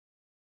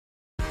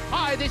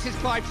Hi, this is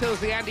Clive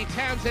Tilsley. Andy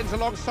Townsend's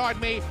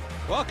alongside me.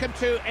 Welcome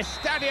to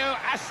Estadio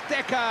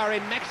Azteca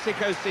in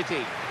Mexico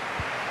City.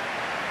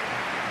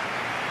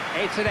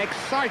 It's an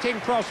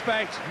exciting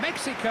prospect.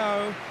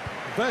 Mexico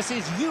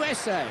versus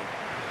USA.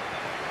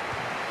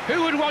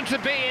 Who would want to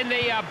be in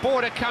the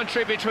border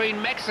country between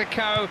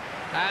Mexico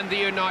and the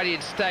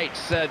United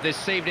States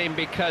this evening?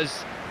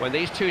 Because when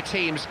these two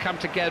teams come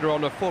together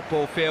on a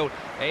football field,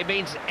 it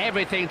means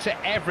everything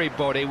to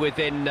everybody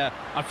within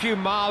a few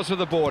miles of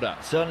the border.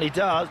 Certainly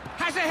does.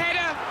 Has a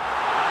header!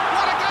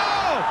 What a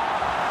goal!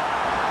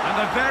 And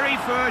the very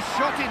first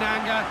shot in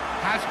anger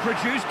has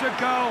produced a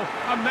goal.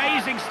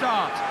 Amazing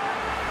start.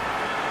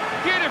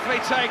 Beautifully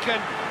taken.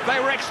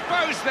 They were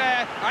exposed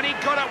there, and he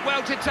got up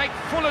well to take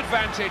full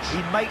advantage.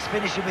 He makes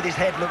finishing with his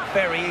head look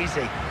very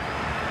easy.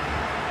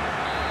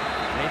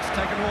 It's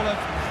taken all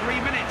of 3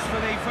 minutes for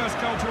the first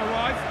goal to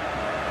arrive.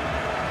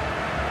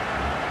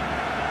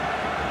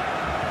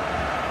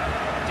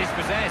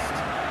 Dispossessed.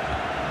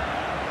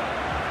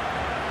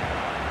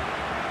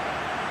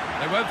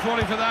 They weren't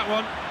falling for that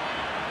one.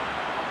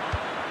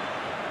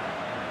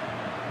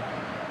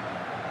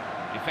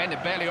 Defender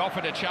barely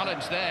offered a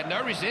challenge there.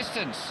 No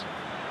resistance.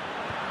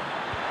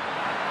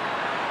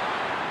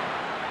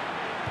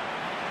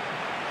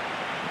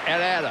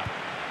 Herrera.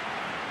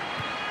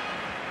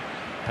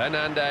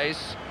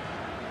 Hernandez.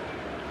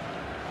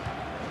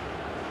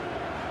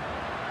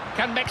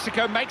 Can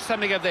Mexico make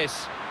something of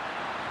this?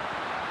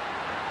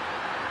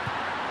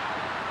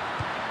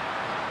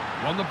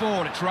 On the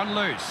board, it's run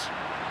loose.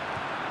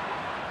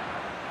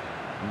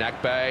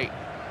 Nagbe.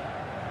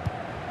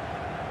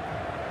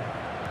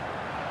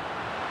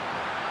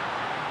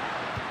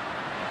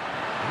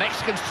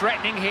 Mexicans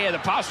threatening here. The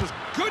pass was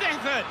good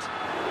effort.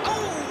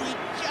 Oh,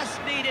 he just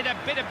needed a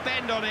bit of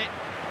bend on it.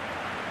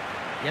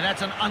 Yeah,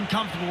 that's an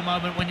uncomfortable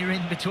moment when you're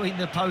in between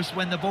the posts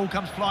when the ball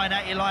comes flying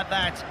at you like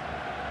that.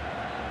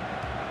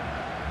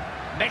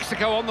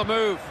 Mexico on the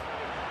move.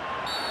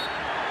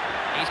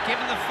 He's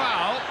given the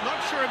foul.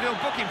 Not sure if he'll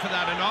book him for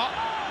that or not.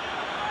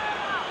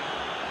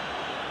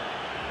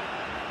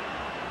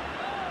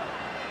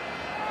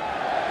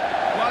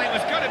 Well, it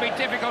was going to be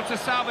difficult to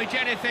salvage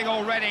anything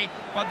already,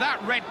 but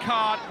that red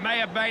card may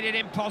have made it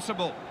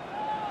impossible.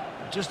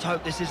 Just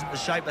hope this isn't the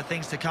shape of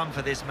things to come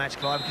for this match,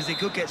 Clive, because it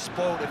could get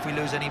spoiled if we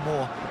lose any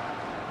more.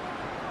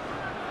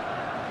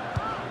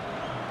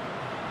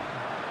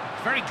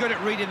 Very good at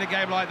reading the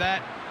game like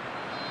that.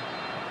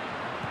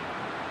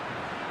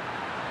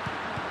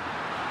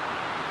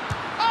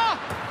 Ah!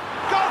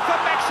 Goal for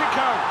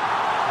Mexico!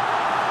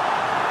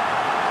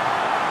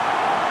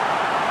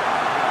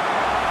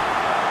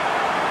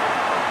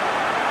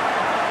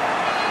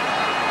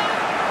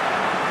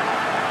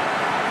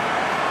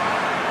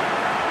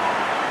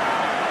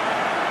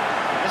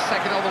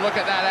 Take another look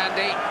at that,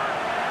 Andy.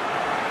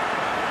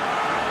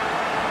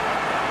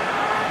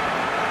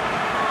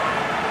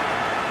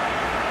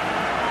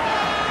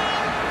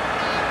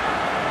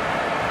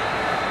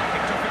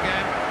 Picked up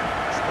again.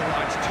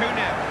 Scoreline's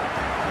 2-0.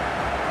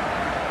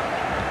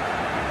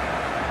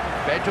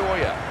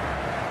 Bedoya.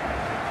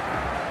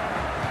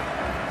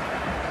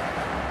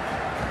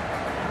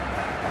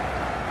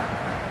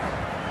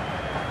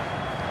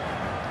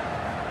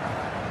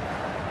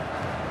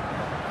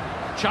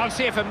 Chance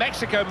here for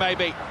Mexico,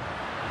 maybe.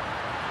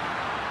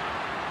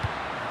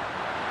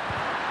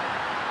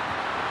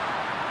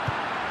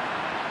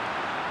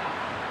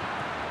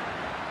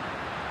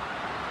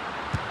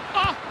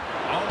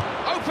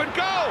 Open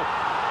goal!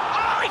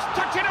 Oh, he's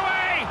tucked it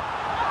away!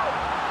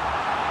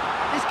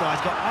 This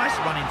guy's got ice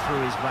running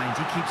through his veins.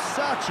 He keeps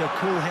such a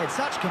cool head,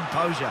 such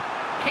composure.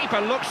 Keeper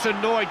looks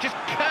annoyed, just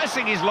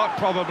cursing his luck,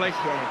 probably.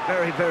 Yeah,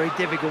 very, very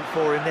difficult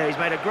for him there. He's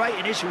made a great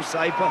initial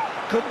save, but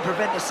couldn't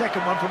prevent the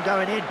second one from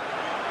going in.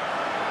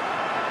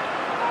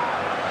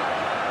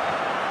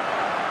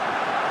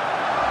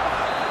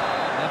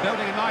 They're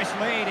building a nice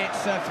lead.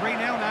 It's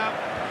 3-0 now.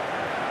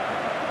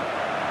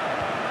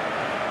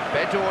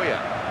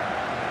 Bedoya.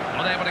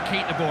 Not able to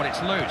keep the ball,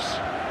 it's loose.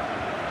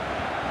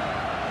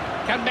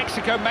 Can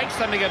Mexico make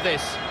something of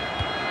this?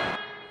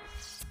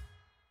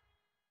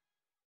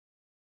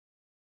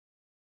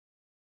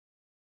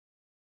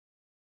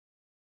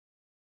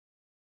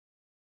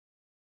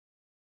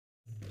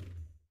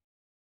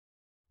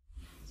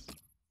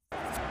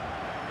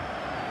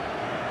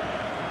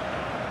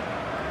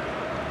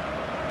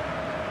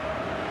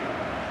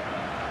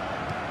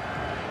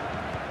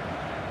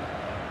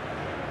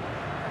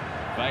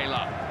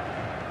 Vela.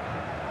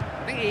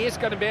 I think he is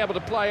going to be able to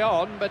play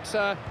on, but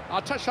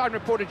our touchline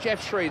reporter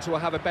Jeff Shreeds will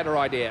have a better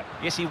idea.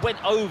 Yes, he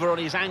went over on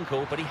his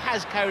ankle, but he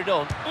has carried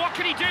on. What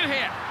can he do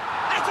here?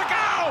 It's a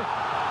goal!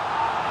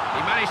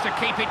 He managed to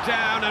keep it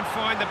down and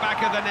find the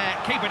back of the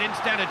net. Keeper didn't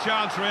stand a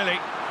chance, really.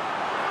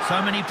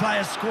 So many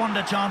players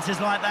squander chances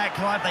like that,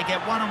 Clive. They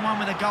get one-on-one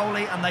with a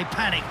goalie and they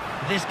panic.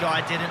 This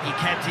guy didn't. He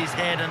kept his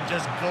head and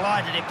just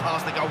glided it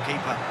past the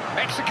goalkeeper.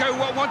 Mexico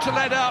won't want to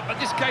let up, but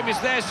this game is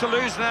theirs to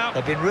lose now.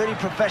 They've been really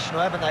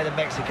professional, haven't they, the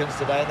Mexicans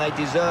today, and they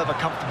deserve a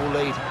comfortable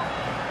lead.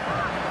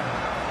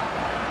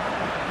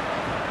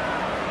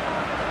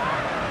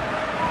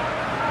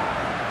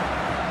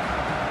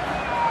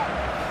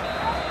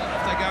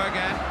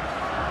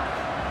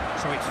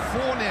 So it's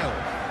 4-0.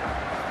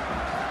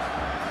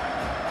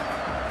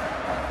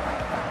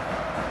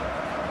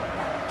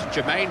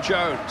 Jermaine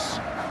Jones.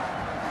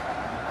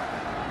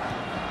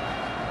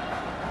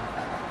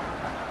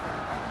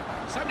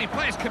 So many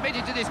players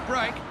committed to this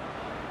break.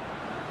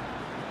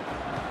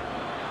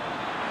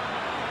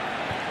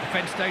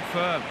 Defence stayed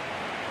firm.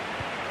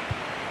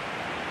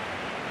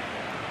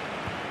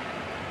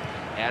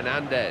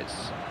 Hernandez.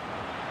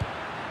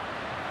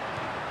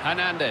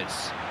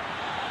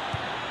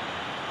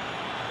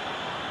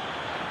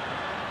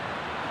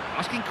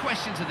 Asking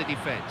questions of the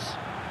defence.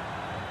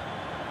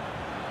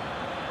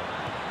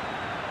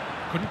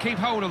 Couldn't keep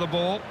hold of the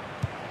ball.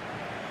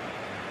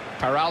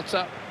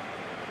 Peralta.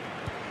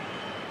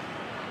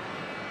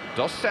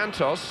 Dos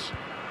Santos.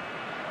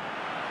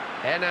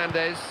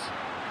 Hernandez.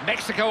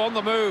 Mexico on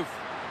the move.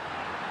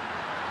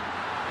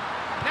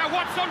 Now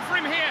what's on for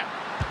him here?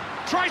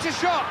 Tries a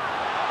shot.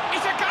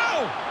 It's a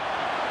goal!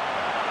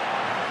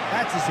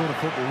 That's the sort of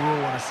football we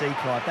all want to see,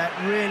 Clive. That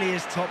really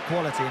is top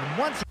quality. And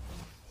once...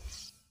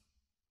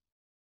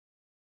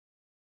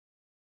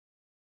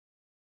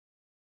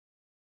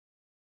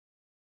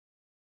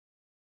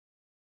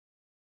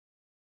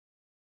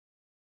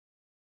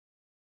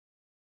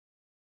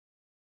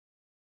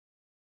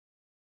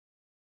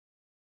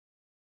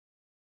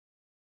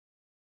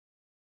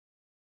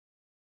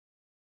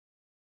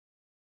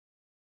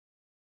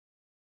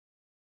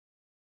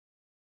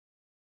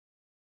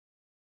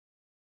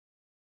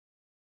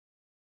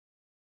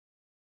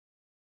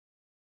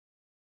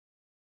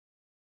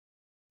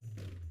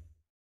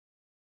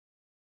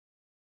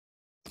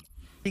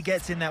 he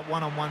gets in that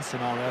one-on-one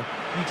scenario,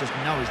 you just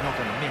know he's not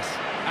going to miss.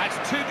 That's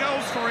 2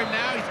 goals for him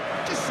now. He's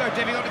just so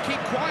difficult to keep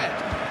quiet.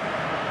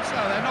 So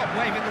they're not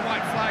waving the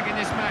white flag in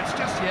this match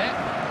just yet,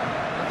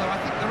 although I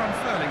think they're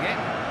unfurling it.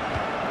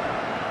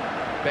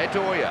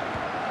 Bedoya.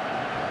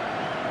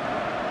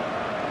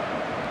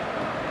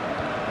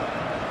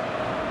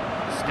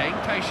 Staying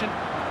patient.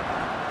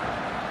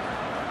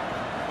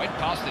 Went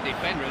past the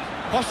defenders.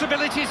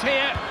 Possibilities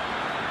here.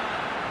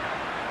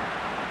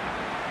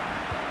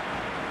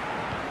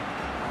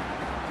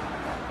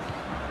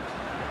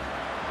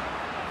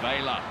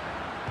 Vela.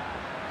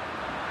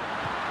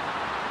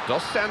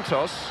 Dos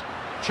Santos.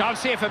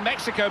 Chance here for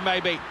Mexico,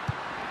 maybe.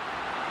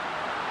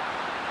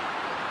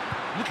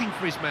 Looking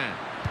for his man.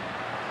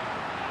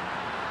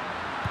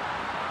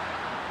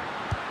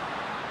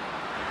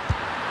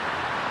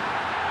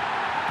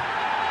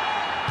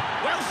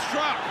 Well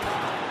struck.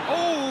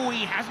 Oh,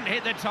 he hasn't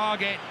hit the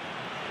target.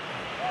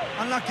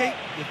 Unlucky.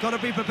 You've got to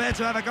be prepared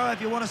to have a go if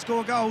you want to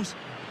score goals.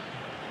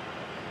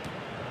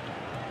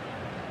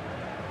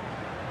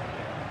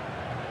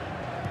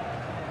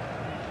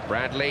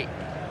 Bradley.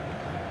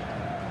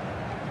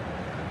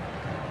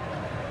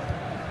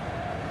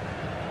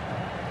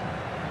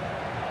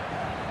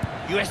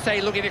 USA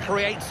looking to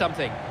create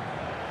something.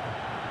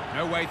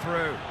 No way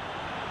through.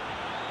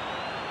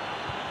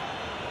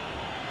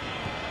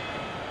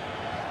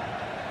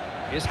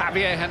 Here's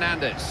Javier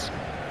Hernandez.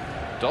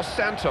 Dos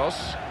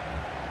Santos.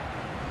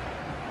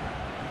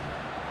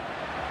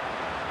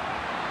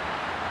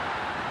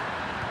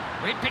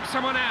 We picked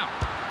someone out.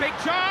 Big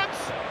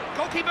chance!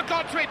 Goalkeeper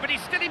got to it, but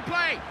he's still in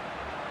play.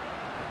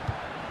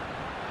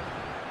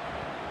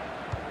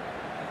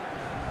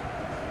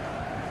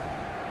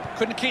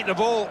 Couldn't keep the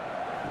ball.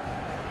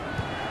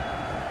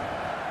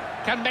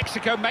 Can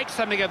Mexico make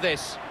something of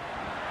this?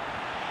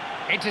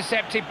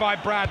 Intercepted by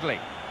Bradley.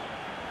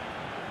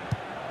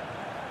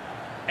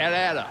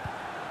 Herrera.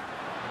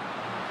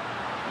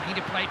 Looking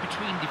to play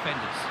between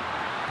defenders.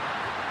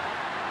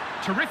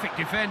 Terrific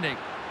defending.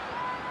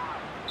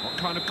 What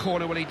kind of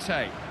corner will he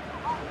take?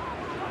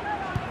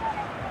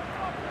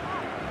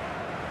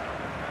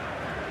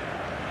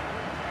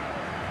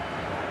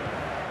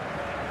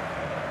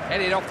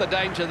 Headed off the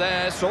danger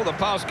there, saw the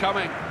pass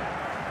coming.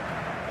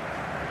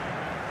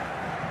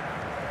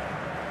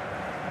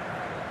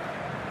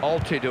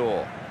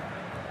 Altidore.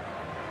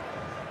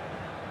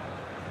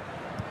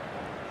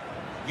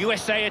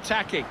 USA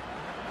attacking.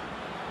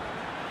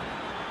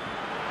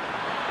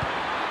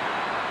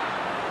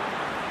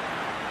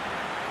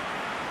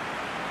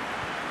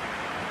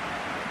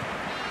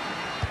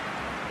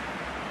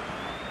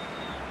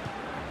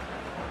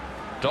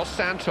 Dos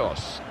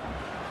Santos.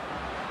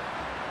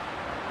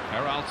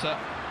 Peralta.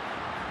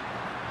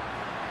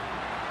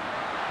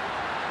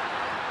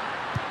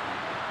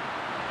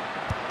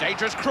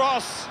 Dangerous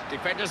cross.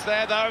 Defenders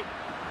there, though.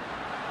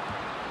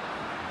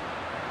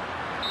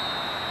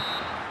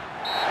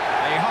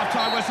 The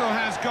half-time whistle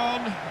has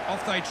gone.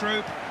 Off they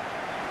troop.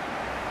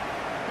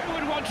 Who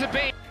would want to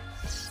be?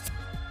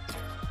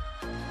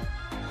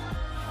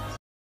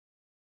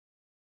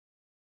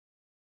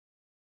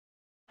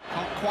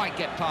 Can't quite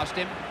get past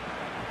him.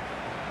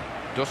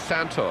 Dos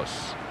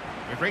Santos.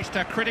 We've reached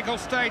a critical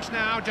stage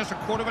now, just a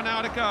quarter of an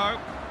hour to go.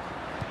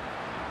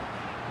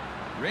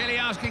 Really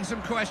asking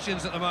some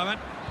questions at the moment.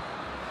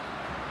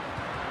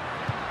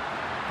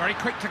 Very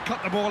quick to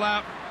cut the ball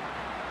out.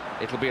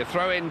 It'll be a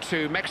throw-in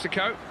to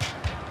Mexico.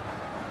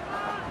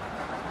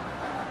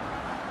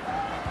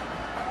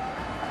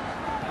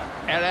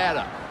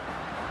 Herrera.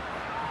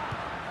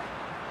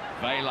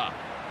 Vela.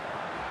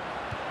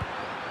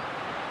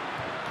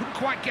 Couldn't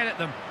quite get at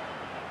them.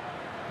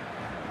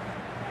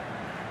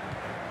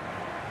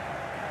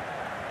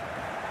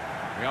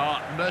 We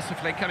are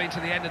mercifully coming to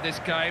the end of this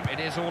game. It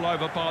is all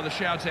over by the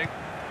shouting.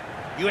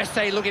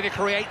 USA looking to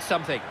create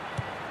something.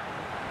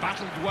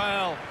 Battled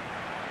well.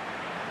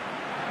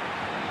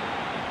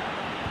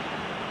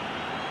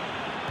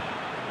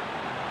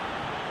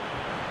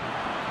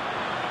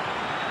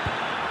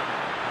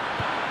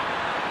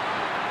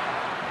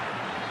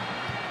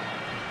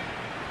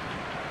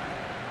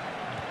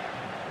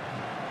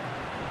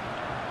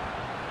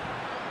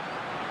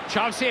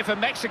 Chance here for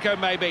Mexico,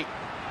 maybe.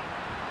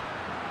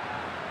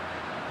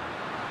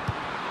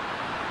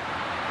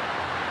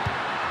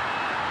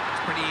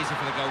 It's pretty easy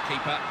for the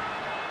goalkeeper.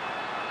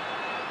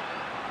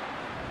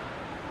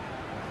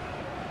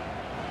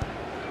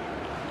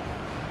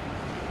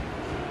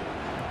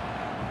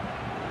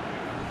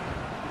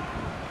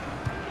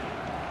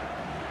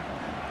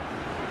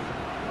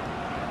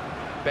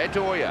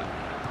 Bedoya.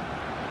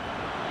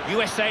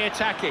 USA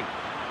attacking.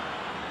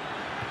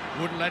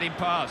 Wouldn't let him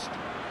past.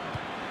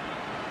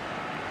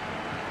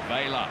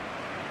 Vela.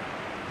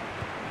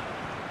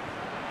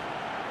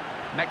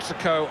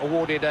 Mexico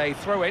awarded a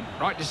throw-in.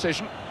 Right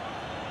decision.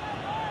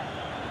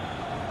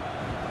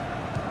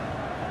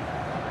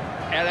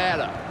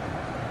 Herrera.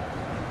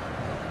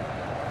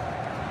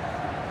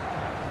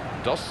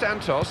 Dos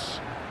Santos.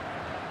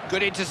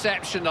 Good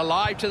interception,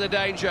 alive to the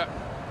danger.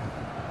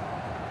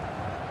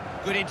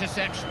 Good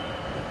interception.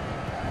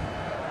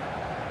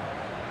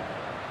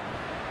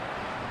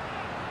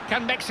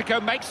 Can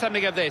Mexico make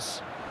something of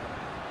this?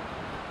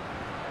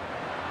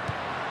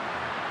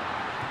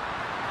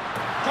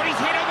 Got his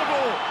head on the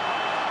ball.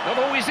 Not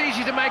always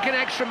easy to make an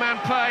extra man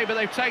pay, but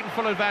they've taken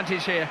full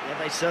advantage here. Yeah,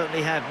 they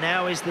certainly have.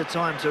 Now is the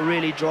time to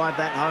really drive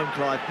that home,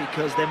 Clive,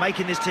 because they're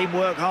making this team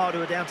work hard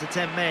who are down to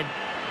 10 men.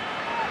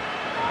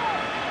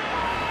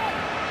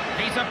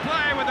 He's a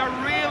player with a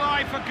real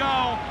eye for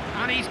goal,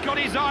 and he's got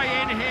his eye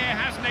in here,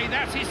 hasn't he?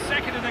 That's his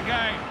second of the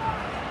game.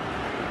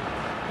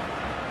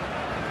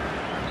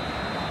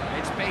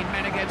 It's been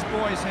men against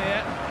boys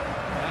here,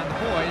 and the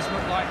boys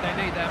look like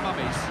they need their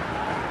mummies.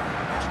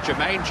 It's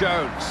Jermaine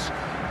Jones.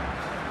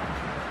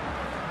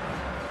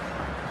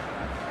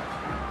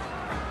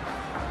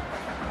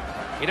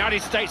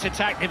 United States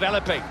attack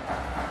developing.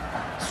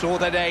 Saw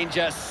the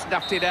danger,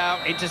 snuffed it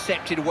out,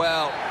 intercepted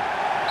well.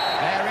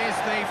 There is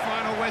the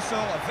final whistle,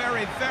 a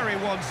very, very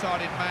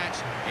one-sided match.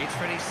 It's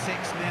finished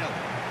 6-0.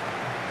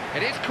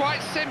 It is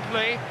quite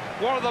simply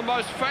one of the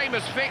most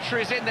famous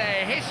victories in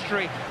their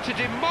history to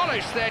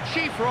demolish their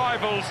chief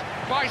rivals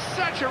by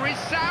such a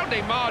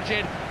resounding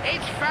margin.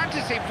 It's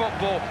fantasy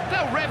football.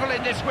 They'll revel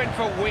in this win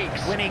for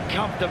weeks. Winning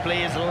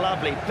comfortably is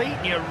lovely.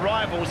 Beating your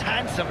rivals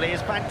handsomely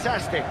is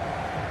fantastic.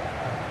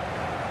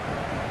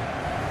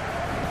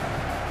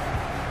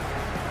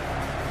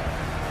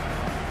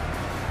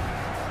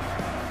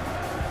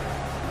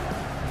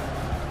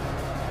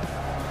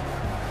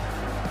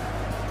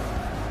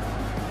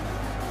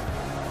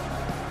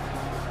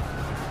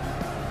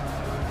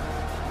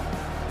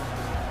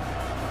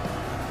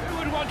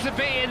 Want to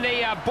be in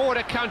the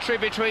border country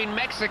between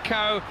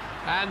Mexico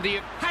and the...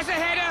 Has a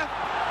header!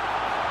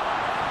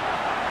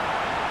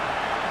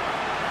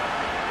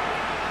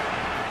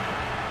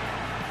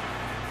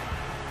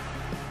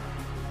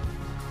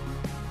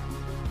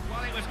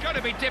 Well, it was going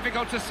to be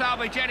difficult to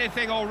salvage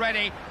anything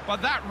already,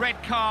 but that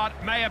red card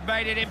may have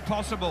made it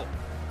impossible.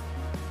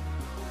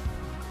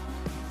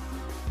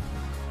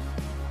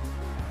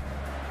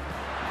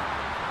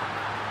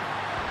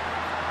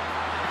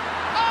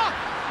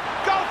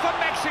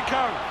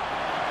 Mexico.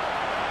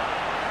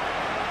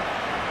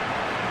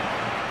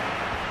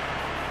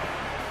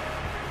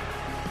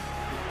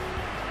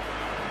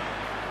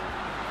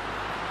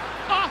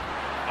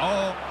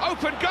 Oh,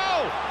 open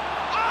goal.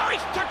 Oh,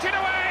 he's tucked it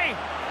away.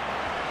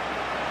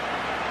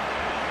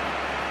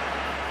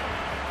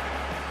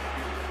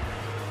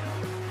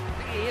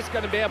 I think he is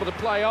going to be able to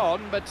play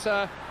on, but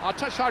our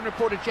touchline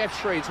reporter Jeff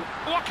Shreeds.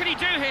 What can he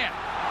do here?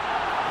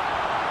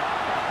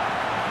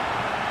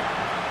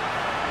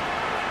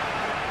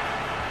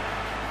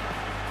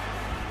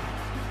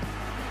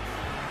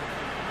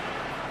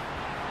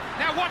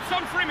 Now what's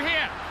on for him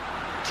here?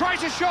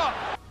 Tries a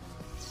shot.